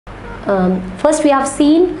First we have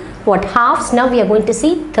seen what halves, now we are going to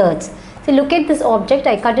see thirds. So look at this object,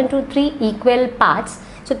 I cut into 3 equal parts.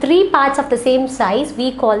 So 3 parts of the same size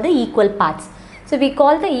we call the equal parts. So we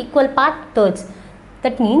call the equal part thirds.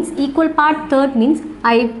 That means equal part third means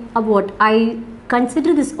I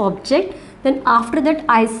consider this object, then after that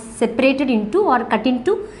I separate it into or cut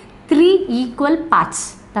into 3 equal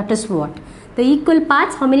parts. That is what? The equal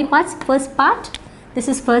parts, how many parts? First part, this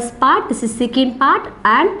is first part, this is second part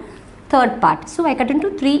and third part. So I cut into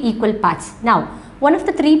 3 equal parts. Now one of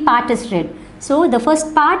the 3 part is red. So the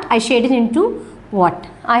first part I shaded into what?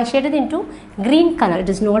 I shaded into green color. It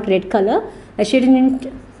is not red color. I shaded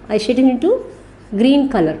into green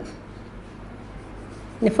color.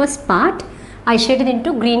 The first part I shaded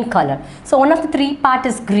into green color. So one of the 3 part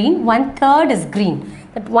is green, 1/3 is green.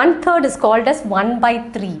 That 1/3 is called as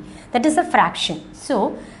 1/3. That is a fraction.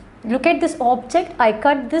 So look at this object. I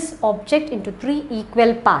cut this object into 3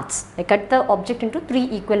 equal parts. I cut the object into 3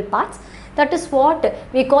 equal parts. That is what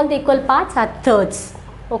we call the equal parts are thirds.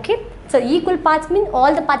 Okay. So equal parts mean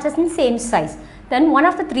all the parts are in same size. Then one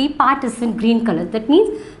of the 3 part is in green color. That means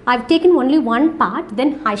I have taken only one part, then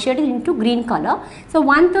I shaded into green color. So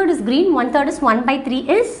 1/3 is green, 1/3 is 1/3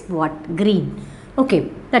 is what? Green. Okay,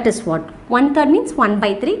 that is what? 1/3 means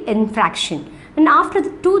 1/3 in fraction. And after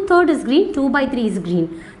the 2/3 is green, 2/3 is green.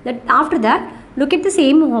 That after that, look at the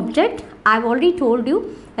same object. I have already told you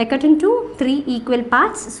I cut into 3 equal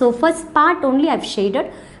parts. So first part only I have shaded.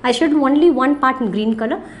 I shaded only one part in green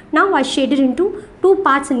color. Now I shaded into 2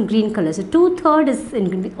 parts in green color. So 2/3 is in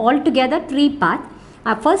green. Altogether 3 parts.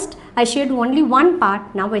 First I shaded only one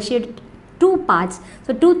part. Now I shaded 2 parts.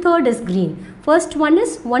 So 2/3 is green. First one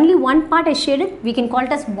is only one part I shaded. We can call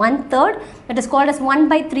it as 1/3. That is called as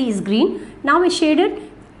 1/3 is green. Now I shaded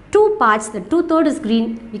 2 parts. The 2/3 is green.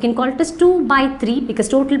 We can call it as 2/3 because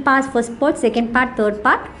total parts, first part, second part, third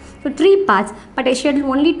part. So 3 parts, but I shaded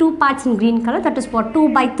only 2 parts in green color. That is what?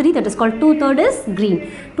 2/3. That is called 2/3 is green.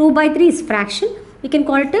 2/3 is fraction. We can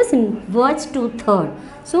call it as in words 2/3.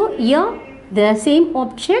 So here the same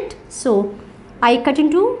object. So I cut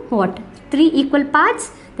into what? 3 equal parts.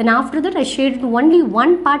 Then after that I shaded only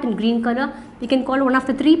one part in green color. We can call one of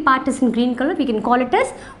the 3 parts is in green color. We can call it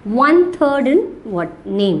as 1/3 in what?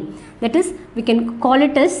 Name. That is, we can call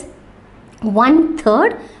it as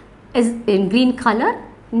 1/3 is in green color.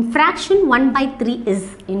 In fraction 1/3 is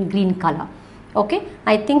in green color. Okay,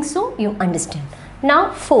 I think so you understand. Now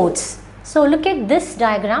fourths. So look at this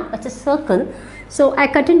diagram. It's a circle. So I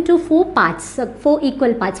cut into 4 parts, 4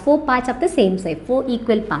 equal parts, 4 parts of the same size, 4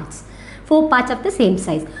 equal parts, 4 parts of the same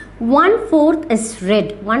size. 1/4 is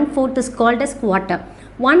red. 1/4 is called as quarter.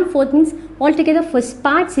 1/4 means altogether first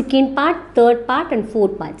part, second part, third part and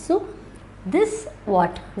fourth part. So this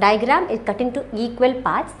what? Diagram is cut into equal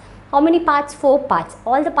parts. How many parts? 4 parts.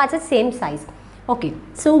 All the parts are same size. Okay.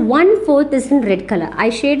 So 1/4 is in red color. I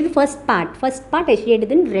shaded the first part. First part I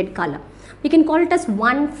shaded in red color. We can call it as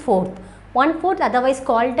 1/4. 1/4 otherwise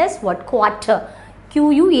called as what? Quarter.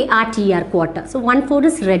 Q-U-A-R-T-R, quarter. So 1/4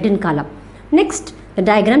 is red in color. Next, the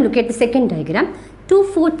diagram. Look at the second diagram.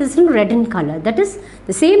 2/4 is in red in color. That is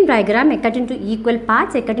the same diagram. I cut into equal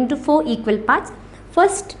parts. I cut into 4 equal parts.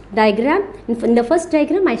 First diagram, in the first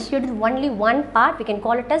diagram I shaded only one part. We can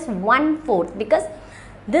call it as 1/4 because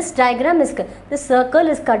this diagram is, this circle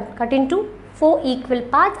is cut into 4 equal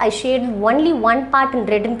parts. I shaded only one part in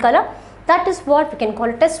red in color. That is what we can call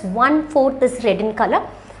it as 1/4 is red in color.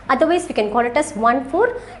 Otherwise we can call it as 1/4.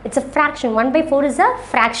 It's a fraction. 1/4 is a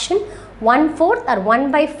fraction. 1/4 or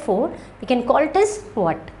 1/4 we can call it as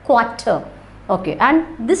what? Quarter. Okay, and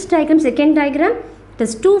this diagram, second diagram, it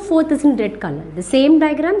is 2/4 is in red color. The same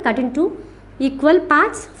diagram cut into equal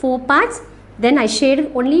parts, 4 parts. Then I shaded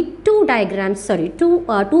only 2 diagrams, sorry,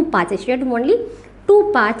 2 parts. I shaded only 2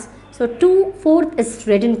 parts. So 2/4 is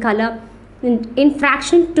red in color. In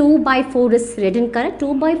fraction 2/4 is red in color.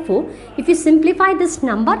 2/4. If you simplify this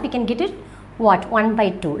number, we can get it what?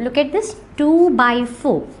 1/2. Look at this,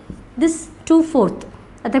 2/4. This 2/4.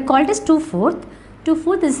 They call it as 2/4.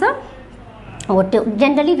 2/4 is a,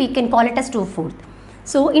 generally we can call it as 2/4.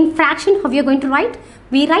 So in fraction, how we are going to write?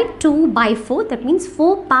 We write 2/4. That means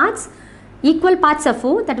 4 parts, equal parts of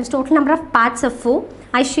 4. That is total number of parts of 4.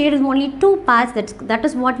 I shaded only 2 parts. That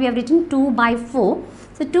is what we have written, 2/4.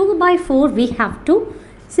 So 2/4 we have to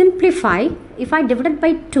simplify. If I divide it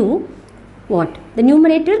by 2, what? The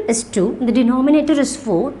numerator is 2. The denominator is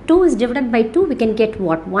 4. 2 is divided by 2. We can get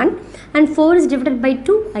what? 1. And 4 is divided by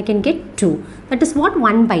 2. I can get 2. That is what?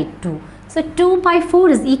 1/2. So 2/4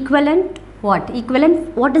 is equivalent. What? Equivalent.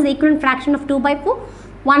 What is the equivalent fraction of 2/4?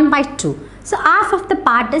 1/2. So half of the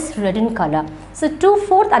part is red in color. So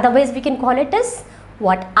 2/4, otherwise we can call it as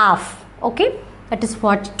what half. Okay, that is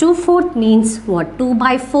what 2/4 means what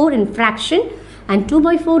 2/4 in fraction, and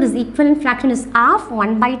 2/4 is equal in fraction is half.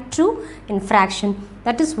 1/2 in fraction,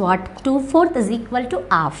 that is what 2/4 is equal to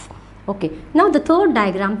half. Okay, now the third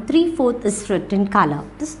diagram 3/4 is written color.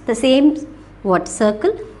 This is the same what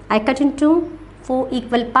circle. I cut into 4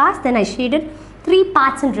 equal parts, then I shaded 3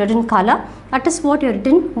 parts in red in color. That is what you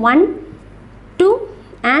written 1, 2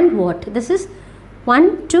 and what? This is 1,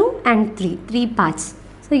 2 and 3. 3 parts.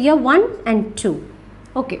 So here 1 and 2.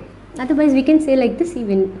 Okay. Otherwise we can say like this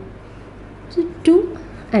even. So 2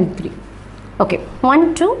 and 3. Okay. 1,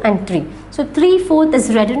 2 and 3. So 3/4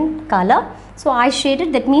 is red in color. So I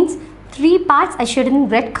shaded, that means 3 parts I shaded in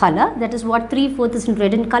red color. That is what 3/4 is in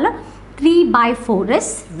red in color. 3/4 is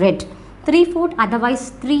red. 3/4, otherwise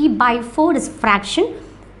 3/4 is fraction.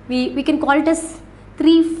 We can call it as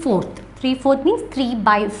 3/4. 3/4 means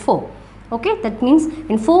 3/4. Okay, that means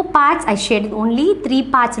in 4 parts I shaded only 3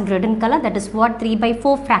 parts in red in color. That is what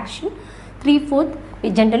 3/4 fraction. 3/4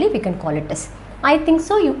 generally we can call it as. I think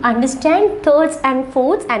so you understand thirds and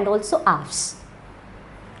fourths and also halves.